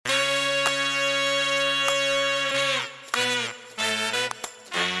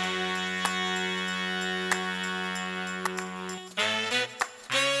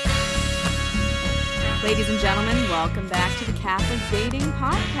Ladies and gentlemen, welcome back to the Catholic Dating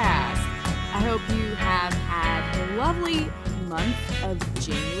Podcast. I hope you have had a lovely month of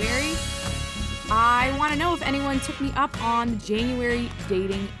January. I want to know if anyone took me up on the January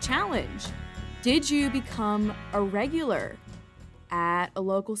dating challenge. Did you become a regular at a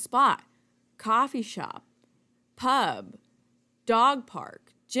local spot, coffee shop, pub, dog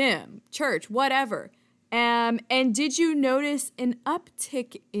park, gym, church, whatever? And did you notice an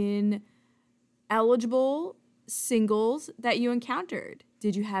uptick in eligible singles that you encountered?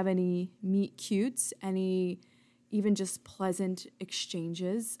 Did you have any meet cutes, any even just pleasant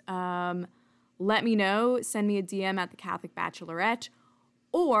exchanges? Let me know. Send me a DM at the Catholic Bachelorette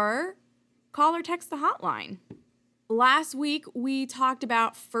or call or text the hotline. Last week, we talked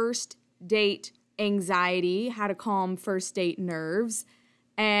about first date anxiety, how to calm first date nerves.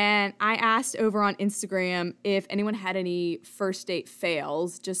 And I asked over on Instagram if anyone had any first date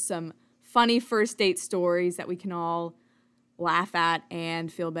fails, just some funny first date stories that we can all laugh at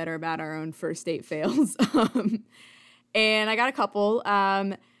and feel better about our own first date fails. And I got a couple.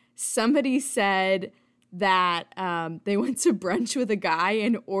 Somebody said that they went to brunch with a guy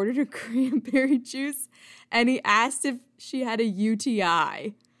and ordered a cranberry juice, and he asked if she had a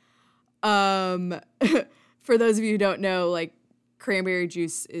UTI. For those of you who don't know, like, cranberry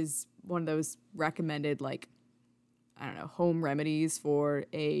juice is one of those recommended, like, I don't know, home remedies for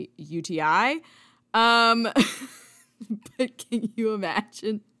a UTI. But can you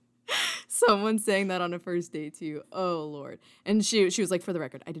imagine someone saying that on a first date to you? Oh, Lord. And she was like, for the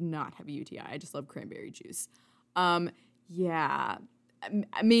record, I did not have a UTI. I just love cranberry juice. Yeah.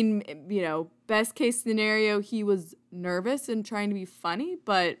 I mean, you know, best case scenario, he was nervous and trying to be funny,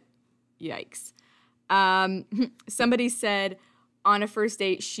 but yikes. Somebody said on a first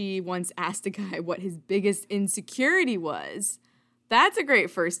date, she once asked a guy what his biggest insecurity was. That's a great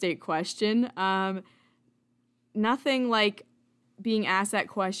first date question. Nothing like being asked that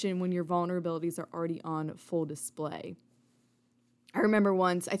question when your vulnerabilities are already on full display. I remember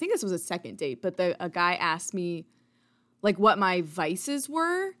once, I think this was a second date, but a guy asked me like what my vices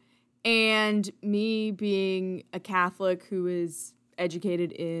were, and me being a Catholic who is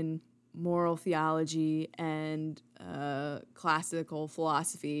educated in moral theology and classical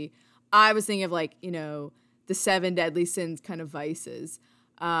philosophy, I was thinking of, like, you know, the 7 deadly sins kind of vices.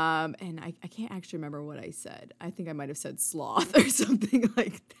 And I can't actually remember what I said. I think I might have said sloth or something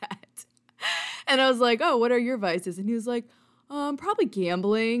like that. And I was like, oh, what are your vices? And he was like, probably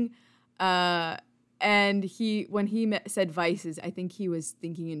gambling. And when he said vices, I think he was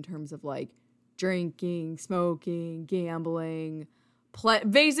thinking in terms of like drinking, smoking, gambling,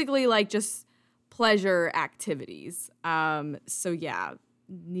 basically like just pleasure activities. So yeah,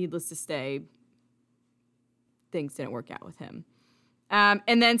 needless to say, things didn't work out with him.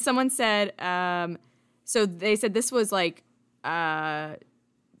 And then someone said, so they said this was like back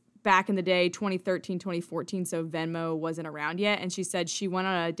in the day, 2013, 2014, so Venmo wasn't around yet. And she said she went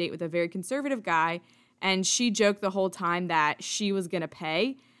on a date with a very conservative guy, and she joked the whole time that she was going to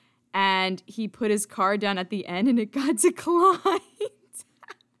pay. And he put his card down at the end, and it got declined.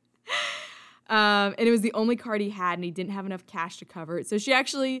 And it was the only card he had, and he didn't have enough cash to cover it. So she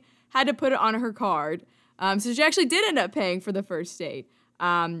actually had to put it on her card. So she actually did end up paying for the first date.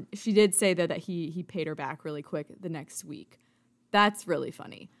 She did say that he paid her back really quick the next week. That's really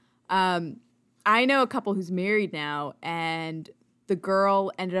funny. I know a couple who's married now, and the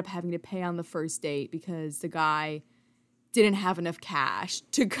girl ended up having to pay on the first date because the guy didn't have enough cash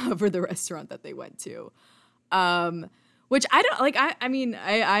to cover the restaurant that they went to. Which I don't like. I mean,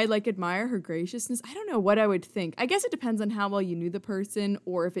 I like admire her graciousness. I don't know what I would think. I guess it depends on how well you knew the person,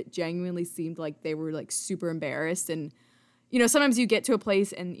 or if it genuinely seemed like they were like super embarrassed. And, you know, sometimes you get to a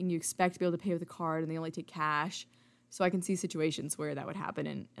place and you expect to be able to pay with a card and they only take cash. So I can see situations where that would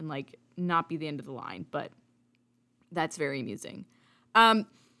happen and like not be the end of the line. But that's very amusing.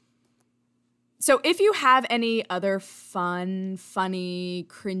 So if you have any other fun, funny,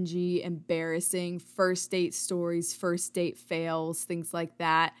 cringy, embarrassing first date stories, first date fails, things like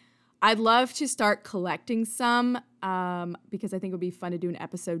that, I'd love to start collecting some because I think it would be fun to do an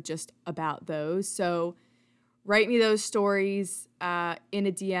episode just about those. So write me those stories in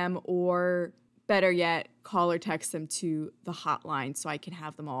a DM, or better yet, call or text them to the hotline so I can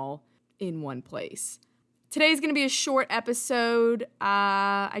have them all in one place. Today's going to be a short episode.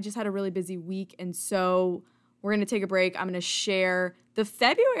 I just had a really busy week, and so we're going to take a break. I'm going to share the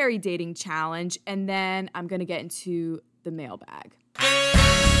February dating challenge, and then I'm going to get into the mailbag.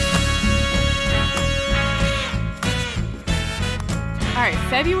 All right,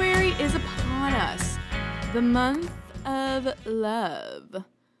 February is upon us. The month of love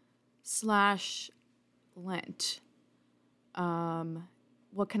 / Lent.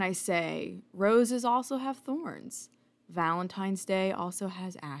 What can I say? Roses also have thorns. Valentine's Day also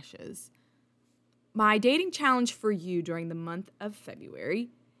has ashes. My dating challenge for you during the month of February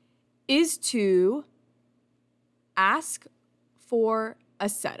is to ask for a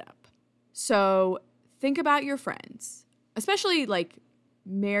setup. So think about your friends, especially like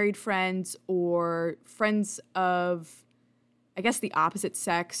married friends or friends of, I guess, the opposite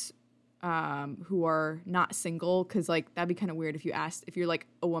sex, who are not single, because like that'd be kind of weird if you're like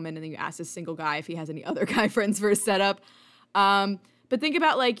a woman and then you ask a single guy if he has any other guy friends for a setup. But think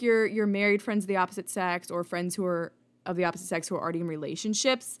about like your married friends of the opposite sex or friends who are of the opposite sex who are already in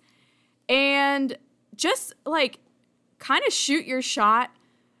relationships, and just like kind of shoot your shot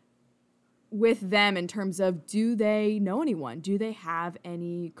with them in terms of, do they know anyone? Do they have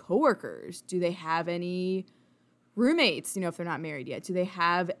any coworkers? Do they have any roommates, if they're not married yet? Do they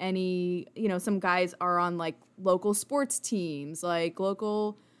have any, some guys are on like local sports teams, like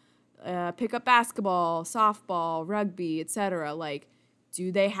local pickup basketball, softball, rugby, etc. Like,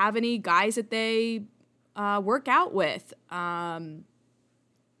 do they have any guys that they work out with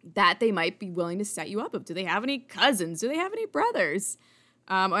that they might be willing to set you up with? Do they have any cousins? Do they have any brothers?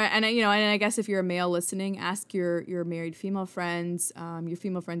 And I guess if you're a male listening, ask your married female friends, your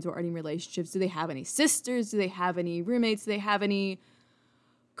female friends who are already in relationships. Do they have any sisters? Do they have any roommates? Do they have any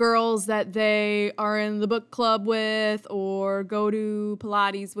girls that they are in the book club with or go to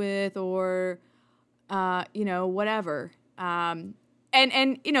Pilates with or, whatever. And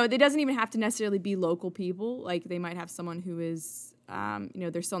it doesn't even have to necessarily be local people. Like they might have someone who is,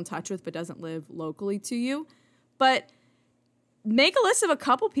 they're still in touch with but doesn't live locally to you. But make a list of a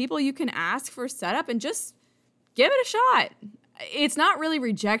couple people you can ask for a setup and just give it a shot. It's not really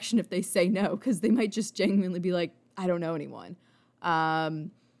rejection if they say no, because they might just genuinely be like, I don't know anyone.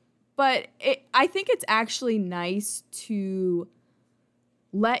 But I think it's actually nice to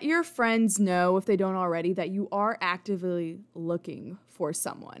let your friends know, if they don't already, that you are actively looking for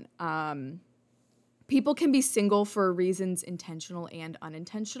someone. People can be single for reasons intentional and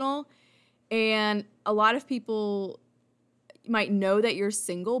unintentional. And a lot of people might know that you're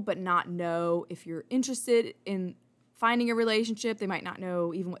single, but not know if you're interested in finding a relationship. They might not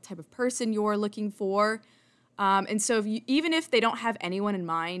know even what type of person you're looking for. And so even if they don't have anyone in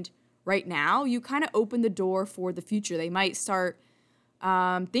mind right now, you kind of open the door for the future. They might start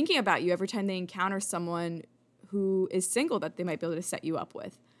thinking about you every time they encounter someone who is single that they might be able to set you up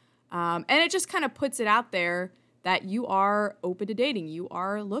with. And it just kind of puts it out there that you are open to dating. You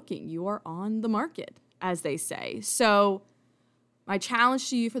are looking. You are on the market, as they say. So my challenge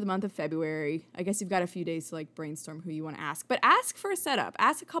to you for the month of February, I guess you've got a few days to like brainstorm who you want to ask, but ask for a setup.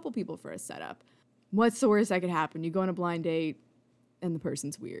 Ask a couple people for a setup. What's the worst that could happen? You go on a blind date and the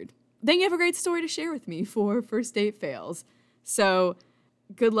person's weird. Then you have a great story to share with me for first date fails. So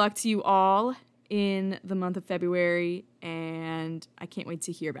good luck to you all in the month of February, and I can't wait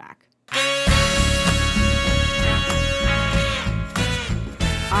to hear back.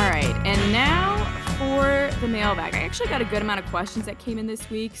 All right, and now for the mailbag. I actually got a good amount of questions that came in this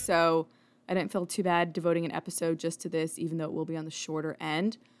week, so I didn't feel too bad devoting an episode just to this, even though it will be on the shorter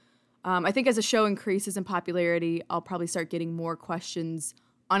end. I think as the show increases in popularity, I'll probably start getting more questions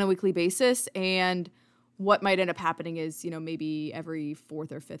on a weekly basis, and what might end up happening is, maybe every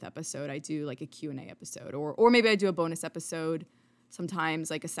fourth or fifth episode I do like a Q&A episode, or maybe I do a bonus episode, sometimes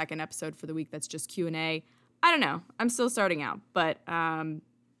like a second episode for the week that's just Q&A. I don't know. I'm still starting out, but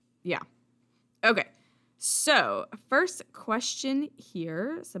yeah. Okay. So first question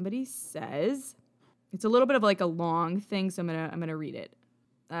here, somebody says, it's a little bit of like a long thing, so I'm gonna read it.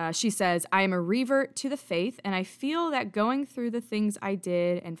 She says, I am a revert to the faith, and I feel that going through the things I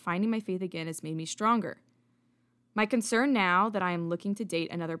did and finding my faith again has made me stronger. My concern now that I am looking to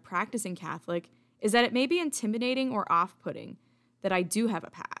date another practicing Catholic is that it may be intimidating or off-putting that I do have a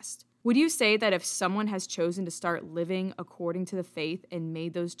past. Would you say that if someone has chosen to start living according to the faith and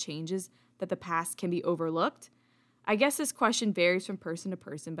made those changes, that the past can be overlooked? I guess this question varies from person to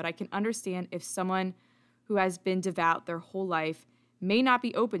person, but I can understand if someone who has been devout their whole life may not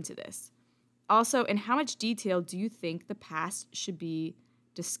be open to this. Also, in how much detail do you think the past should be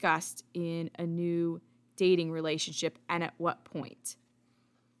discussed in a new dating relationship, and at what point?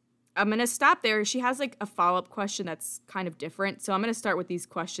 I'm going to stop there. She has like a follow-up question that's kind of different. So I'm going to start with these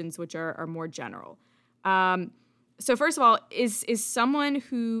questions, which are more general. So first of all, is someone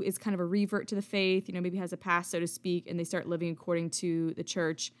who is kind of a revert to the faith, maybe has a past, so to speak, and they start living according to the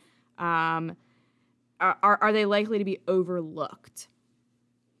church, are they likely to be overlooked?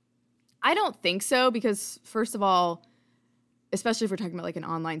 I don't think so, because first of all, especially if we're talking about like an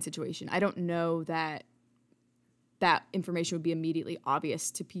online situation, I don't know that that information would be immediately obvious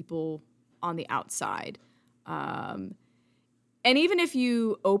to people on the outside. And even if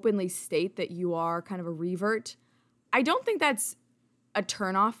you openly state that you are kind of a revert, I don't think that's a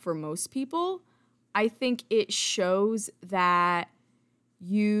turnoff for most people. I think it shows that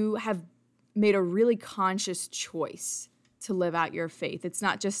you have made a really conscious choice to live out your faith. It's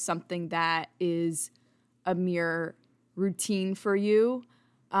not just something that is a mere routine for you,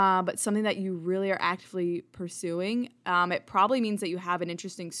 but something that you really are actively pursuing. It probably means that you have an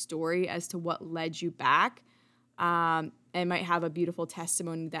interesting story as to what led you back, and might have a beautiful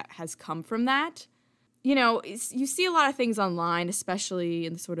testimony that has come from that. You know, you see a lot of things online, especially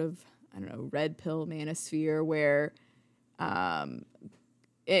in the sort of, I don't know, red pill manosphere where, and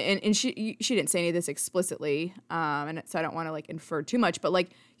she didn't say any of this explicitly, and so I don't want to like infer too much, but like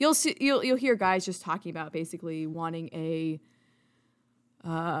you'll hear guys just talking about basically wanting a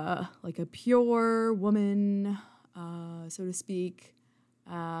like a pure woman, so to speak.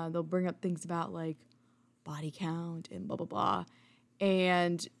 They'll bring up things about like body count and blah blah blah,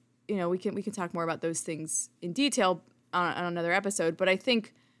 and you know we can talk more about those things in detail on another episode. But I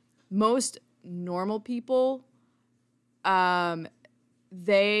think most normal people,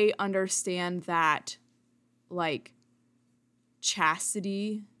 they understand that like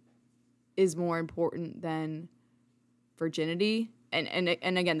chastity is more important than virginity.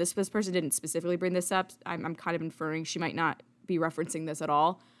 And again, this person didn't specifically bring this up. I'm kind of inferring she might not be referencing this at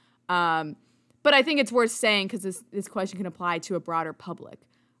all. But I think it's worth saying because this question can apply to a broader public.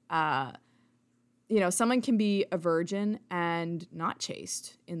 You know, someone can be a virgin and not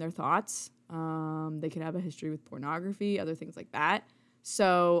chaste in their thoughts. They could have a history with pornography, other things like that.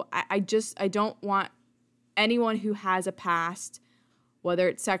 So I don't want anyone who has a past, whether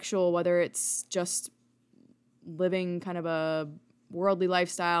it's sexual, whether it's just living kind of a worldly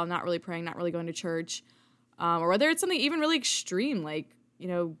lifestyle, not really praying, not really going to church, or whether it's something even really extreme, like, you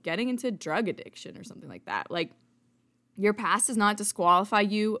know, getting into drug addiction or something like that. Like, your past does not disqualify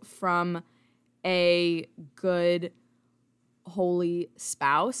you from a good, holy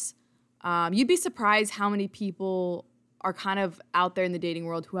spouse. You'd be surprised how many people are kind of out there in the dating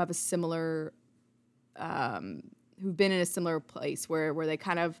world who have a similar, who've been in a similar place where they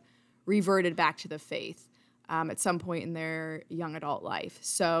kind of reverted back to the faith at some point in their young adult life.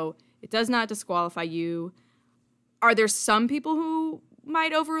 So it does not disqualify you. Are there some people who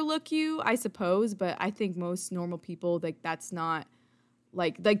might overlook you? I suppose, but I think most normal people, like, that's not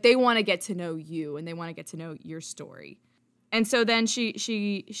like they want to get to know you and they want to get to know your story. And so then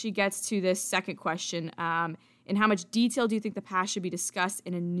she gets to this second question. In how much detail do you think the past should be discussed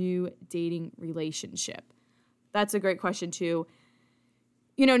in a new dating relationship? That's a great question too.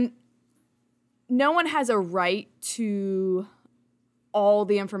 You know, no one has a right to all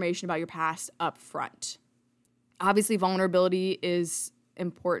the information about your past up front. Obviously, vulnerability is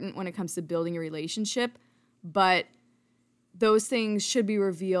important when it comes to building a relationship, but those things should be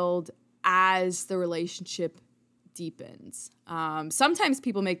revealed as the relationship deepens. Sometimes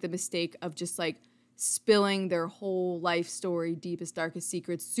people make the mistake of just like spilling their whole life story, deepest, darkest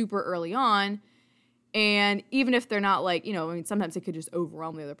secrets super early on. And even if they're not like, you know, I mean, sometimes it could just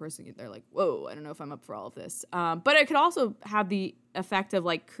overwhelm the other person. They're like, whoa, I don't know if I'm up for all of this. But it could also have the effect of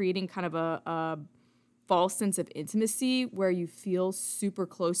like creating kind of a false sense of intimacy where you feel super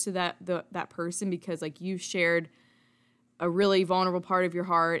close to that person because like you've shared a really vulnerable part of your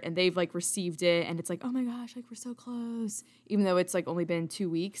heart and they've like received it and it's like, oh my gosh, like we're so close, even though it's like only been 2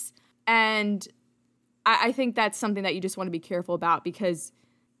 weeks. And I think that's something that you just want to be careful about because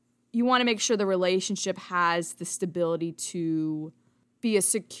you want to make sure the relationship has the stability to be a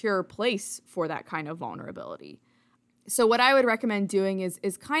secure place for that kind of vulnerability. So what I would recommend doing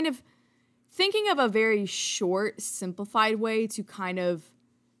is kind of thinking of a very short, simplified way to kind of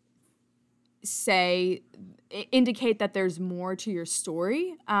indicate that there's more to your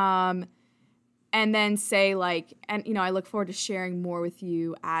story. And then say like, and you know, I look forward to sharing more with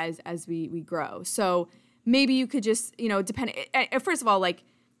you as we grow. So maybe you could just, you know, first of all, like,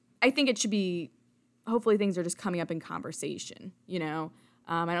 I think it should be, hopefully things are just coming up in conversation, you know?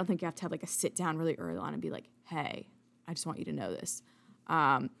 I don't think you have to have like a sit down really early on and be like, hey, I just want you to know this.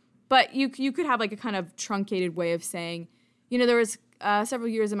 But you could have like a kind of truncated way of saying, you know, there was several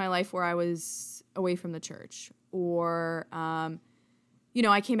years in my life where I was away from the church or, you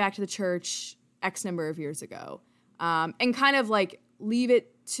know, I came back to the church X number of years ago, and kind of like leave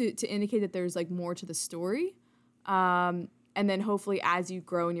it to indicate that there's like more to the story. And then hopefully as you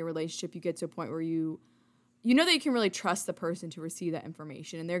grow in your relationship, you get to a point where you know that you can really trust the person to receive that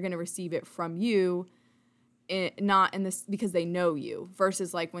information and they're going to receive it from you not in this because they know you,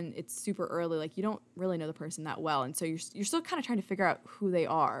 versus like when it's super early, like you don't really know the person that well, and so you're still kind of trying to figure out who they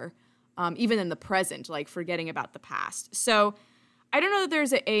are, even in the present, like forgetting about the past. So I don't know that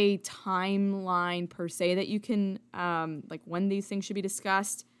there's a timeline per se that you can like when these things should be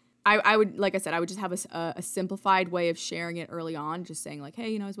discussed. I would, like I said, I would just have a simplified way of sharing it early on, just saying like,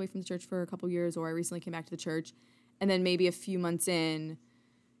 hey, I was away from the church for a couple years, or I recently came back to the church, and then maybe a few months in,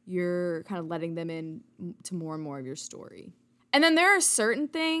 you're kind of letting them in to more and more of your story. And then there are certain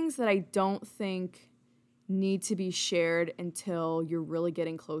things that I don't think need to be shared until you're really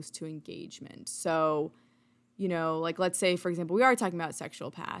getting close to engagement. So, like let's say, for example, we are talking about sexual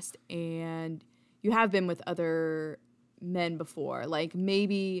past and you have been with other men before. Like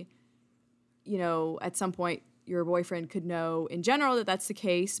maybe, at some point your boyfriend could know in general that that's the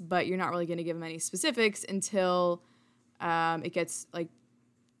case, but you're not really going to give him any specifics until it gets like,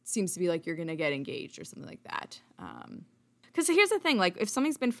 seems to be like you're going to get engaged or something like that. Because here's the thing, like if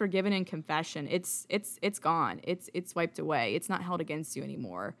something's been forgiven in confession, it's gone. It's wiped away. It's not held against you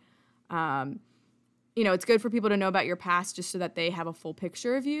anymore. It's good for people to know about your past just so that they have a full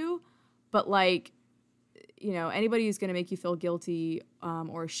picture of you. But like, anybody who's going to make you feel guilty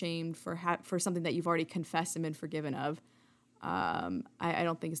or ashamed for something that you've already confessed and been forgiven of, I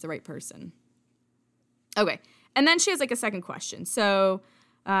don't think is the right person. Okay. And then she has like a second question. So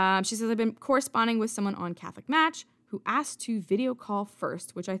she says, I've been corresponding with someone on Catholic Match who asked to video call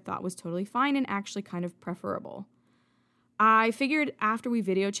first, which I thought was totally fine and actually kind of preferable. I figured after we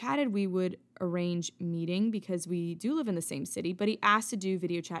video chatted, we would arrange meeting because we do live in the same city, but he asked to do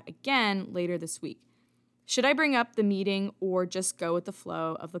video chat again later this week. Should I bring up the meeting or just go with the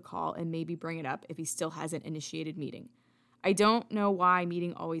flow of the call and maybe bring it up if he still hasn't initiated meeting? I don't know why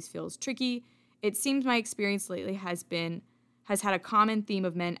meeting always feels tricky. It seems my experience lately has had a common theme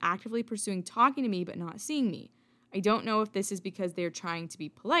of men actively pursuing talking to me but not seeing me. I don't know if this is because they're trying to be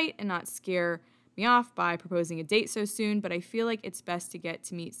polite and not scare me off by proposing a date so soon, but I feel like it's best to get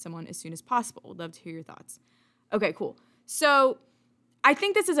to meet someone as soon as possible. Would love to hear your thoughts. Okay, cool. So I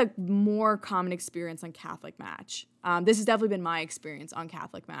think this is a more common experience on Catholic Match. This has definitely been my experience on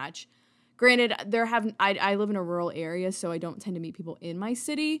Catholic Match. Granted, I live in a rural area, so I don't tend to meet people in my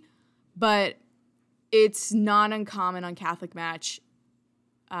city, but it's not uncommon on Catholic Match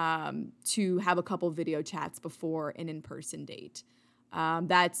to have a couple video chats before an in-person date.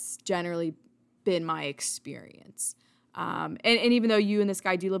 That's generally been my experience. And even though you and this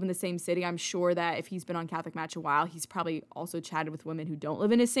guy do live in the same city, I'm sure that if he's been on Catholic Match a while, he's probably also chatted with women who don't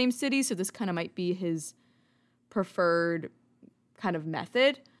live in his same city. So this kind of might be his preferred kind of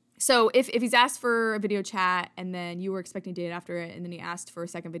method. So if he's asked for a video chat and then you were expecting to date after it and then he asked for a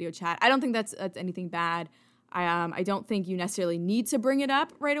second video chat, I don't think that's anything bad. I don't think you necessarily need to bring it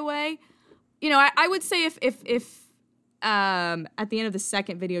up right away. I would say if at the end of the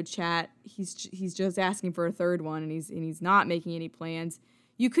second video chat, he's just asking for a third one and he's not making any plans,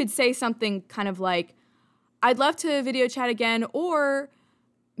 you could say something kind of like, I'd love to video chat again, or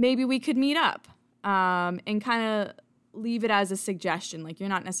maybe we could meet up, and kind of leave it as a suggestion. Like you're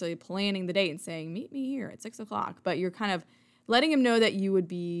not necessarily planning the date and saying, meet me here at 6:00, but you're kind of letting him know that you would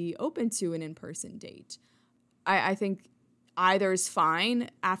be open to an in-person date. I think either is fine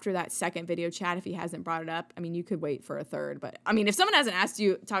after that second video chat if he hasn't brought it up. I mean, you could wait for a third, but I mean, if someone hasn't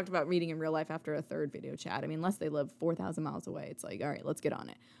talked about meeting in real life after a third video chat, I mean, unless they live 4,000 miles away, it's like, all right, let's get on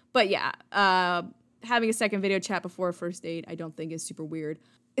it. But yeah, having a second video chat before a first date, I don't think is super weird,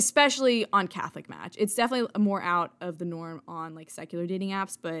 especially on Catholic Match. It's definitely more out of the norm on like secular dating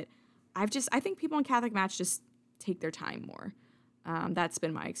apps, but I think people on Catholic Match just take their time more. That's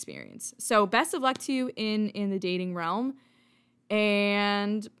been my experience. So best of luck to you in the dating realm,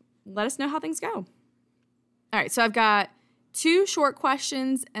 and let us know how things go. All right, so I've got 2 short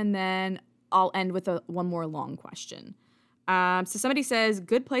questions, and then I'll end with one more long question. So somebody says,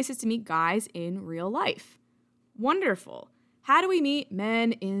 good places to meet guys in real life. Wonderful. How do we meet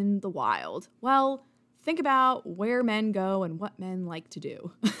men in the wild? Well, think about where men go and what men like to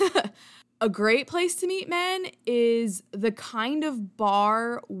do. A great place to meet men is the kind of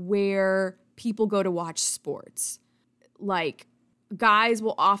bar where people go to watch sports. Like,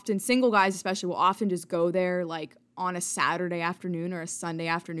 single guys especially, will often just go there like on a Saturday afternoon or a Sunday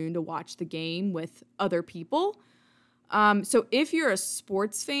afternoon to watch the game with other people. So if you're a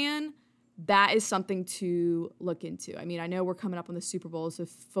sports fan, that is something to look into. I mean, I know we're coming up on the Super Bowl, so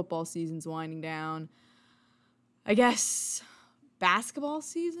football season's winding down. I guess basketball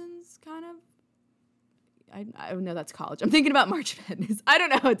season's kind of, I know that's college. I'm thinking about March Madness. I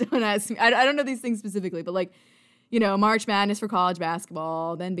don't know. Don't ask me. I don't know these things specifically, but like, March Madness for college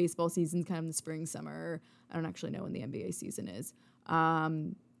basketball, then baseball season's kind of in the spring, summer. I don't actually know when the NBA season is.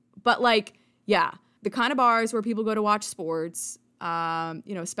 But like, yeah, the kind of bars where people go to watch sports,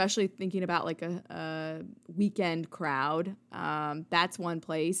 especially thinking about like a weekend crowd. That's one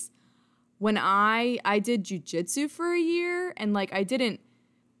place. When I did jujitsu for a year, and like I didn't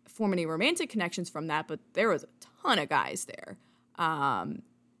form any romantic connections from that, but there was a ton of guys there.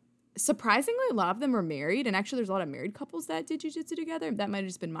 Surprisingly, a lot of them were married, and actually there's a lot of married couples that did jujitsu together. That might have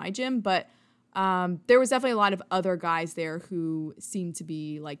just been my gym, but there was definitely a lot of other guys there who seemed to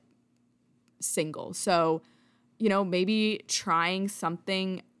be like single. So, maybe trying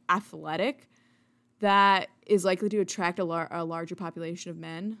something athletic that is likely to attract a larger population of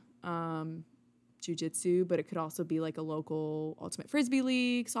men. Jiu-jitsu, but it could also be like a local ultimate frisbee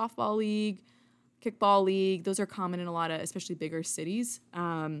league, softball league, kickball league. Those are common in a lot of, especially bigger cities.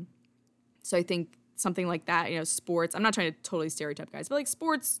 So I think something like that, sports, I'm not trying to totally stereotype guys, but like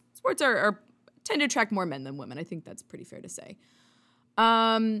sports are tend to attract more men than women. I think that's pretty fair to say.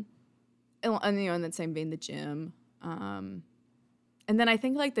 And in that same vein, the gym. And then I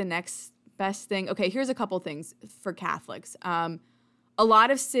think like the next best thing, okay, here's a couple things for Catholics. A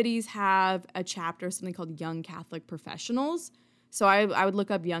lot of cities have a chapter, something called Young Catholic Professionals. So I would look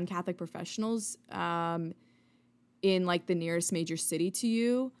up Young Catholic Professionals in like the nearest major city to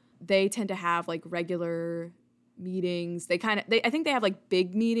you. They tend to have like regular meetings. I think they have like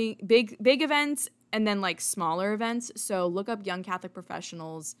big events and then like smaller events. So look up Young Catholic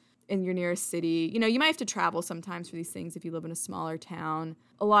Professionals in your nearest city. You might have to travel sometimes for these things if you live in a smaller town.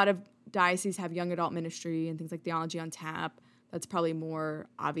 A lot of dioceses have young adult ministry and things like Theology on Tap. That's probably more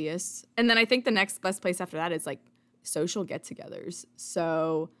obvious. And then I think the next best place after that is like social get-togethers.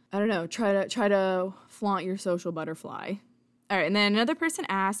 So I don't know, try to flaunt your social butterfly. All right, and then another person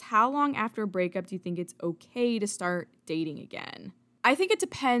asked, how long after a breakup do you think it's okay to start dating again? I think it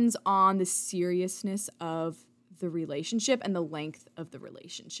depends on the seriousness of the relationship and the length of the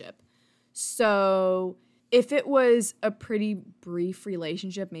relationship. So if it was a pretty brief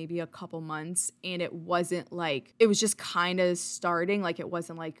relationship, maybe a couple months, and it wasn't like, it was just kind of starting, like it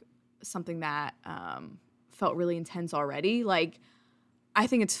wasn't like something that felt really intense already, like I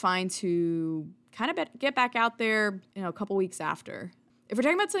think it's fine to kind of get back out there, a couple weeks after. If we're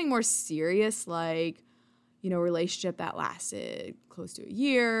talking about something more serious, like, a relationship that lasted close to a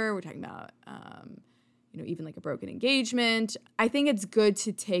year, we're talking about, even like a broken engagement, I think it's good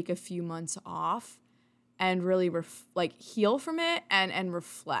to take a few months off and really heal from it and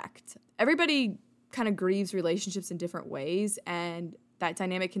reflect. Everybody kind of grieves relationships in different ways, and that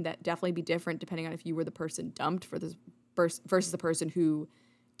dynamic can definitely be different depending on if you were the person dumped versus the person who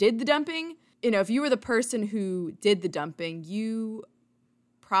did the dumping. If you were the person who did the dumping, you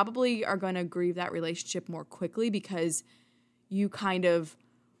probably are going to grieve that relationship more quickly because you kind of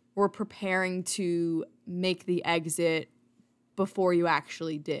were preparing to make the exit before you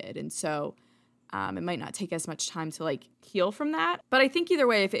actually did. And so it might not take as much time to heal from that. But I think either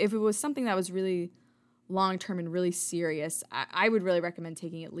way, if it was something that was really long-term and really serious, I would really recommend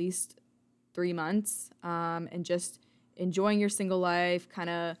taking at least 3 months and just enjoying your single life, kind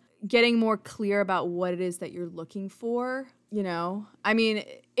of getting more clear about what it is that you're looking for. I mean,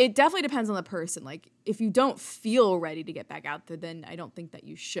 it definitely depends on the person. Like, if you don't feel ready to get back out there, then I don't think that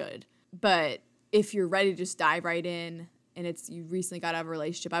you should. But if you're ready to just dive right in and you recently got out of a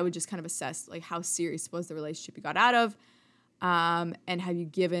relationship, I would just kind of assess how serious was the relationship you got out of, and have you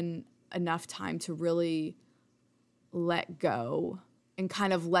given enough time to really let go and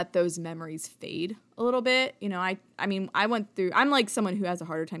kind of let those memories fade a little bit. I went through, I'm like someone who has a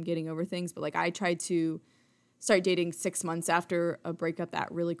harder time getting over things, but I tried to start dating 6 months after a breakup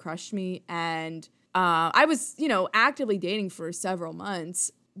that really crushed me. And I was, actively dating for several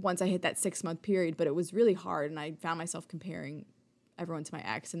months once I hit that 6-month period, but it was really hard. And I found myself comparing everyone to my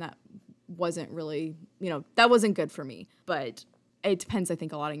ex, and that wasn't really, that wasn't good for me. But it depends, I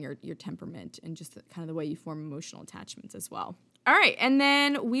think, a lot on your temperament and just kind of the way you form emotional attachments as well. All right, and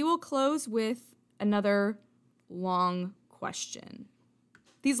then we will close with another long question.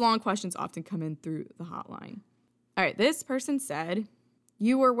 These long questions often come in through the hotline. All right, this person said,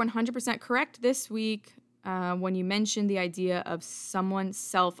 you were 100% correct this week when you mentioned the idea of someone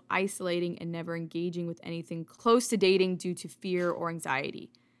self-isolating and never engaging with anything close to dating due to fear or anxiety.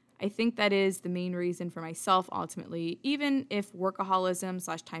 I think that is the main reason for myself ultimately, even if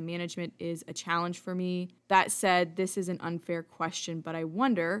workaholism/time management is a challenge for me. That said, this is an unfair question, but I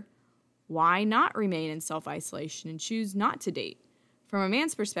wonder, why not remain in self-isolation and choose not to date? From a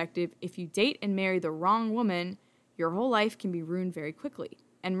man's perspective, if you date and marry the wrong woman, your whole life can be ruined very quickly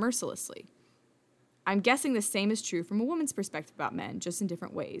and mercilessly. I'm guessing the same is true from a woman's perspective about men, just in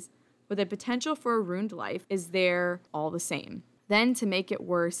different ways. but the potential for a ruined life is there all the same. Then, to make it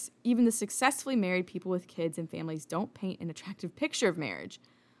worse, even the successfully married people with kids and families don't paint an attractive picture of marriage.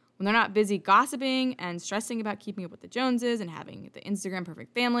 When they're not busy gossiping and stressing about keeping up with the Joneses and having the Instagram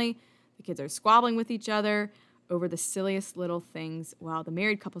perfect family, the kids are squabbling with each other over the silliest little things, while the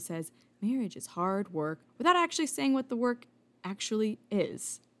married couple says, marriage is hard work, without actually saying what the work actually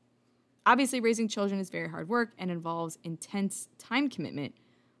is. Obviously, raising children is very hard work and involves intense time commitment,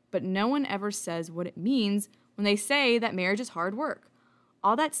 but no one ever says what it means when they say that marriage is hard work.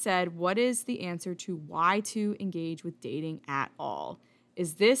 All that said, what is the answer to why to engage with dating at all?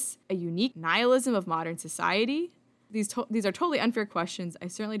 Is this a unique nihilism of modern society? These are totally unfair questions. I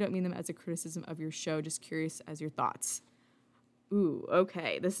certainly don't mean them as a criticism of your show, just curious as your thoughts. Ooh,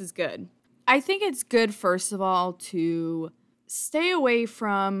 okay, this is good. I think it's good, first of all, to stay away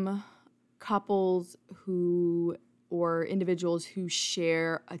from couples or individuals who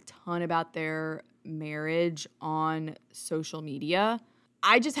share a ton about their marriage on social media.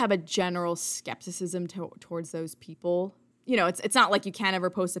 I just have a general skepticism towards those people. You know, it's not like you can't ever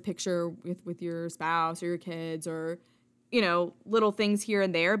post a picture with your spouse or your kids or, you know, little things here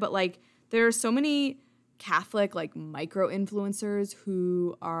and there. But, like, there are so many Catholic, like, micro-influencers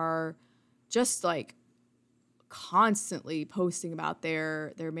who are just, like, constantly posting about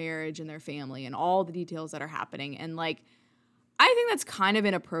their marriage and their family and all the details that are happening. And, like, I think that's kind of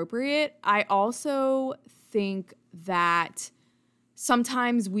inappropriate. I also think that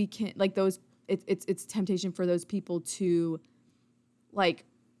sometimes we can, like, it's temptation for those people to, like,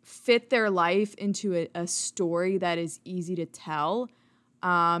 fit their life into a story that is easy to tell.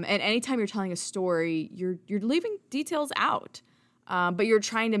 And anytime you're telling a story, you're leaving details out. But you're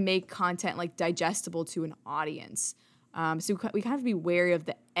trying to make content, like, digestible to an audience. So we kind of have to be wary of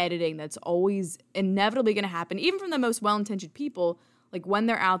the editing that's always inevitably going to happen, even from the most well-intentioned people, like when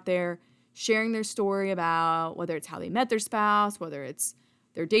they're out there sharing their story about whether it's how they met their spouse, whether it's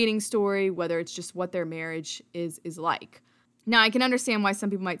their dating story, whether it's just what their marriage is like. Now, I can understand why some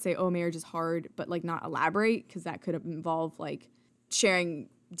people might say, oh, marriage is hard, but, like, not elaborate, because that could involve, like, sharing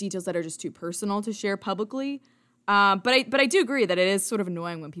details that are just too personal to share publicly. But I do agree that it is sort of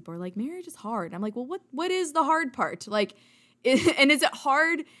annoying when people are like, marriage is hard. And I'm like, well, what is the hard part? Like, and is it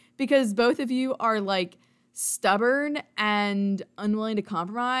hard because both of you are, like, stubborn and unwilling to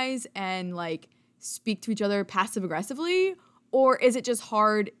compromise and, like, speak to each other passive aggressively? Or is it just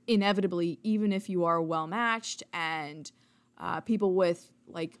hard inevitably, even if you are well matched and people with,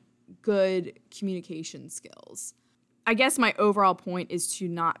 like, good communication skills? I guess my overall point is to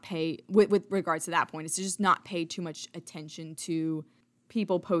not pay, with regards to that point, is to just not pay too much attention to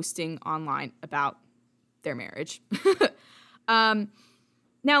people posting online about their marriage. Now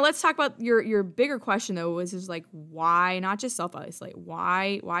let's talk about your bigger question, though, which is, like, why not just self-isolate?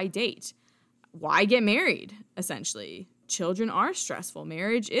 Why date? Why get married, essentially? Children are stressful.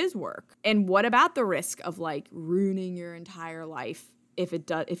 Marriage is work. And what about the risk of, like, ruining your entire life if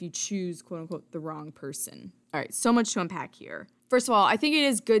you choose, quote unquote, the wrong person? All right, so much to unpack here. First of all, I think it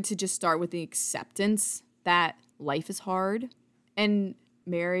is good to just start with the acceptance that life is hard and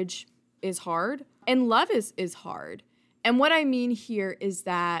marriage is hard and love is hard. And what I mean here is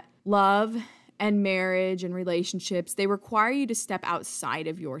that love and marriage and relationships, they require you to step outside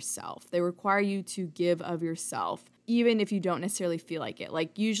of yourself. They require you to give of yourself, even if you don't necessarily feel like it.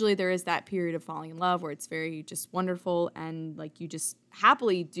 Like, usually there is that period of falling in love where it's very just wonderful and, like, you just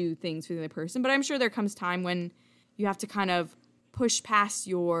happily do things for the other person. But I'm sure there comes time when you have to kind of push past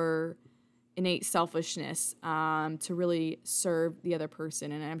your innate selfishness to really serve the other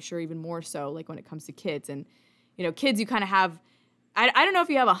person. And I'm sure even more so, like, when it comes to kids. And, you know, kids, you kind of have, I don't know if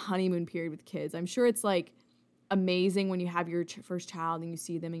you have a honeymoon period with kids. I'm sure it's, like, amazing when you have your first child and you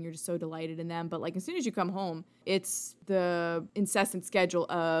see them and you're just so delighted in them. But, like, as soon as you come home, it's the incessant schedule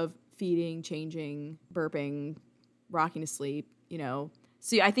of feeding, changing, burping, rocking to sleep, you know.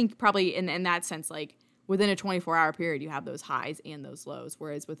 So I think probably in that sense, like, within a 24-hour period, you have those highs and those lows.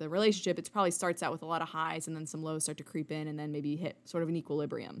 Whereas with a relationship, it probably starts out with a lot of highs and then some lows start to creep in and then maybe hit sort of an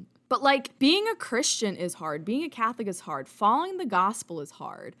equilibrium. But, like, being a Christian is hard. Being a Catholic is hard. Following the gospel is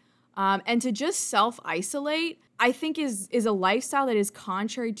hard. And to just self-isolate, I think is a lifestyle that is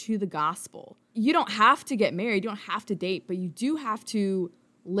contrary to the gospel. You don't have to get married. You don't have to date, but you do have to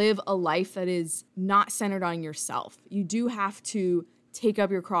live a life that is not centered on yourself. You do have to take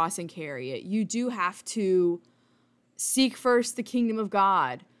up your cross and carry it. You do have to seek first the kingdom of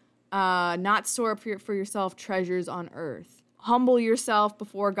God, not store up for yourself treasures on earth. Humble yourself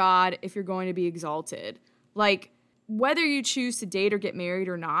before God if you're going to be exalted. Like, whether you choose to date or get married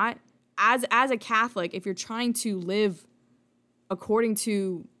or not, as a Catholic, if you're trying to live according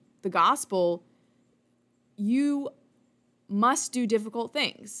to the gospel, you must do difficult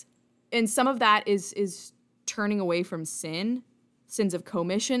things. And some of that is turning away from sins of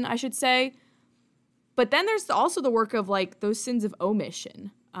commission, I should say. But then there's also the work of like those sins of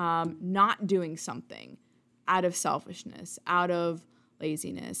omission, not doing something out of selfishness, out of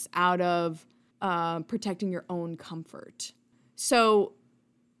laziness, out of protecting your own comfort. So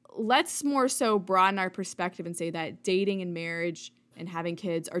let's more so broaden our perspective and say that dating and marriage and having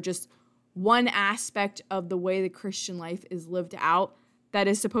kids are just one aspect of the way the Christian life is lived out that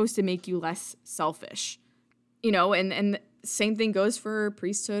is supposed to make you less selfish. And same thing goes for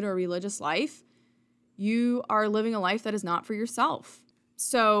priesthood or religious life. You are living a life that is not for yourself.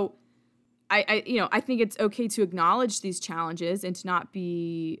 So I think it's okay to acknowledge these challenges and to not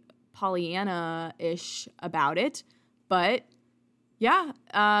be Pollyanna-ish about it. But yeah,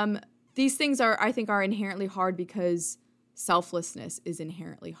 these things are inherently hard because selflessness is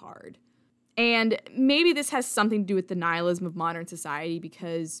inherently hard. And maybe this has something to do with the nihilism of modern society,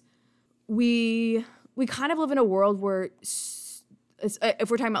 because we kind of live in a world where, if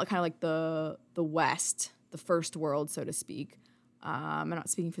we're talking about kind of like the West, the first world, so to speak, I'm not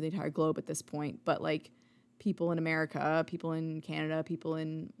speaking for the entire globe at this point, but like people in America, people in Canada, people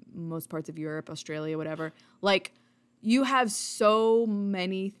in most parts of Europe, Australia, whatever, like you have so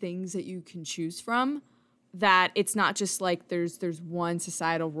many things that you can choose from that it's not just like there's one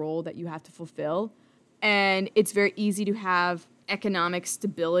societal role that you have to fulfill. And it's very easy to have economic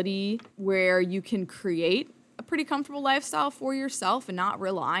stability where you can create a pretty comfortable lifestyle for yourself and not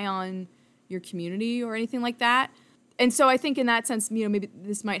rely on your community or anything like that. And so I think in that sense, maybe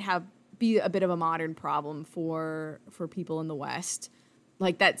this might be a bit of a modern problem for people in the West.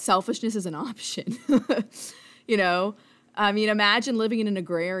 Like that selfishness is an option, I mean, imagine living in an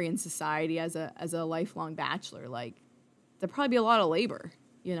agrarian society as a lifelong bachelor. Like, there'd probably be a lot of labor,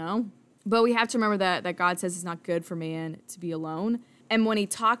 But we have to remember that God says it's not good for man to be alone. And when he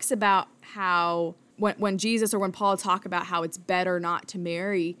talks about how, when Jesus or when Paul talk about how it's better not to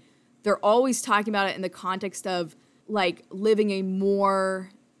marry, they're always talking about it in the context of, like, living a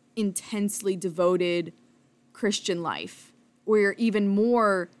more intensely devoted Christian life, where you're even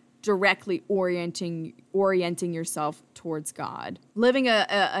more directly orienting yourself towards God. Living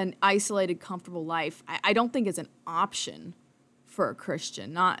an isolated, comfortable life, I don't think is an option for a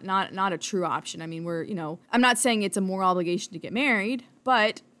Christian, not a true option. I mean, I'm not saying it's a moral obligation to get married,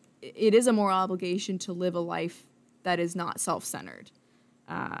 but it is a moral obligation to live a life that is not self-centered.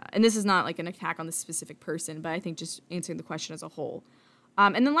 And this is not like an attack on the specific person, but I think just answering the question as a whole.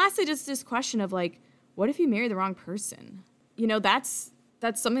 And then lastly, just this question of like, what if you marry the wrong person?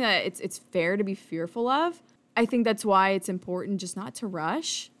 That's something that it's fair to be fearful of. I think that's why it's important just not to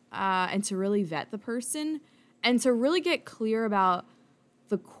rush and to really vet the person and to really get clear about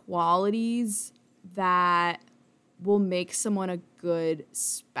the qualities that will make someone a good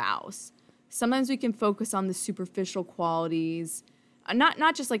spouse. Sometimes we can focus on the superficial qualities,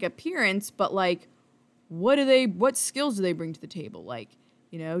 not just like appearance, but like what skills do they bring to the table? Like,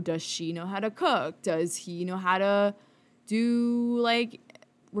 does she know how to cook? Does he know how to do like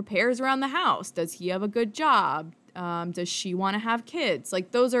repairs around the house? Does he have a good job? Does she want to have kids? Like,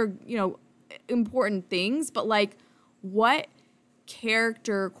 those are, important things, but like, what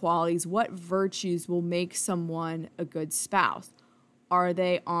character qualities, what virtues will make someone a good spouse? Are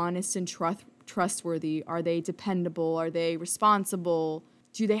they honest and trustworthy? Are they dependable? Are they responsible?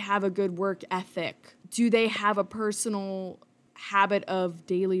 Do they have a good work ethic? Do they have a personal habit of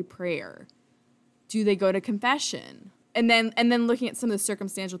daily prayer? Do they go to confession? And then looking at some of the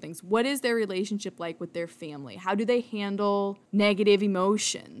circumstantial things. What is their relationship like with their family? How do they handle negative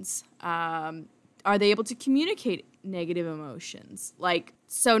emotions? Are they able to communicate negative emotions? Like,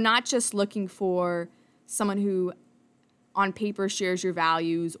 so not just looking for someone who on paper shares your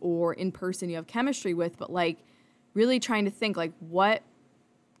values or in person you have chemistry with, but like really trying to think like what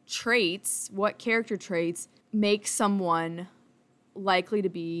character traits make someone likely to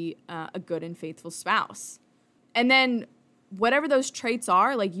be a good and faithful spouse. And then whatever those traits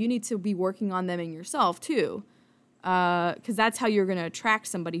are, like, you need to be working on them in yourself too, because that's how you're going to attract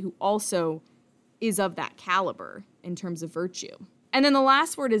somebody who also is of that caliber in terms of virtue. And then the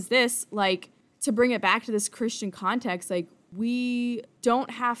last word is this, like, to bring it back to this Christian context, like, we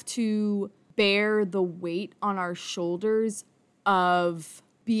don't have to bear the weight on our shoulders of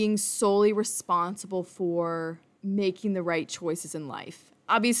being solely responsible for making the right choices in life.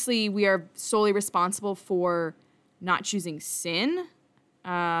 Obviously, we are solely responsible for not choosing sin. With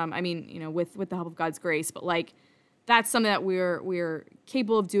the help of God's grace, but like, that's something that we're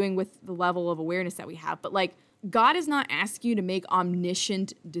capable of doing with the level of awareness that we have. But like, God is not asking you to make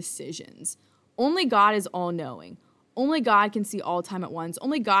omniscient decisions. Only God is all-knowing. Only God can see all time at once.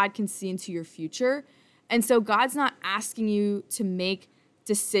 Only God can see into your future. And so God's not asking you to make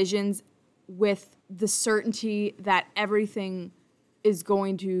decisions with the certainty that everything is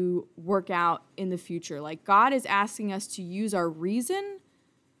going to work out in the future. Like, God is asking us to use our reason,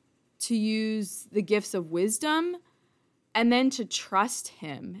 to use the gifts of wisdom, and then to trust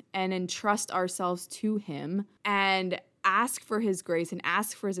him and entrust ourselves to him and ask for his grace and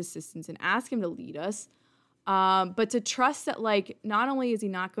ask for his assistance and ask him to lead us. But to trust that, like, not only is he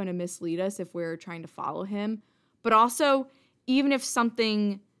not going to mislead us if we're trying to follow him, but also even if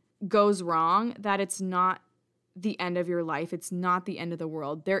something goes wrong, that it's not the end of your life. It's not the end of the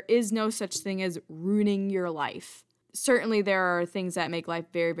world. There is no such thing as ruining your life. Certainly there are things that make life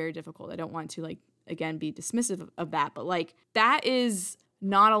very, very difficult. I don't want to, like, again, be dismissive of that, but like, that is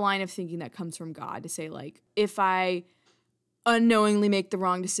not a line of thinking that comes from God to say, like, if I unknowingly make the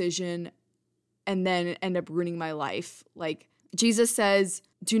wrong decision and then end up ruining my life. Like, Jesus says,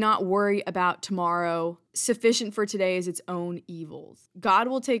 do not worry about tomorrow. Sufficient for today is its own evils. God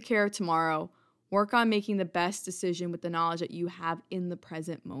will take care of tomorrow. Work on making the best decision with the knowledge that you have in the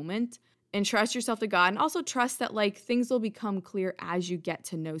present moment. And trust yourself to God. And also trust that, like, things will become clear as you get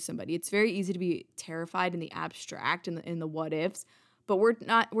to know somebody. It's very easy to be terrified in the abstract and in the what ifs. But we're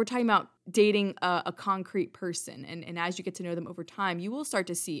talking about dating a concrete person. And as you get to know them over time, you will start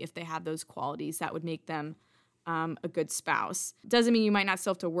to see if they have those qualities that would make them a good spouse. Doesn't mean you might not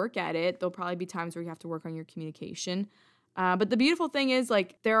still have to work at it. There'll probably be times where you have to work on your communication. But the beautiful thing is,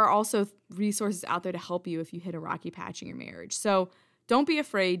 like, there are also resources out there to help you if you hit a rocky patch in your marriage. So don't be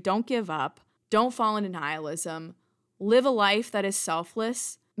afraid. Don't give up. Don't fall into nihilism. Live a life that is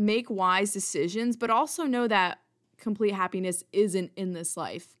selfless. Make wise decisions, but also know that complete happiness isn't in this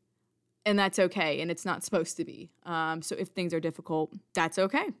life. And that's okay. And it's not supposed to be. So if things are difficult, that's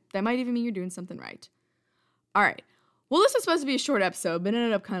okay. That might even mean you're doing something right. All right. Well, this was supposed to be a short episode, but it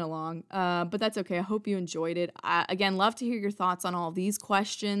ended up kind of long. But that's okay. I hope you enjoyed it. Again, love to hear your thoughts on all of these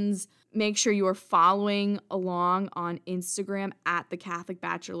questions. Make sure you are following along on Instagram at The Catholic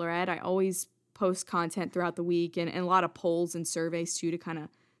Bachelorette. I always post content throughout the week and a lot of polls and surveys too to kind of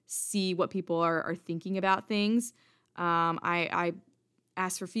see what people are thinking about things. I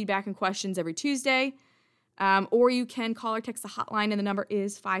ask for feedback and questions every Tuesday. Or you can call or text the hotline, and the number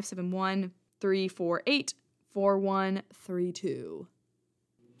is 571-348-4132.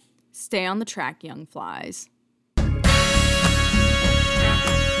 Stay on the track, young flies.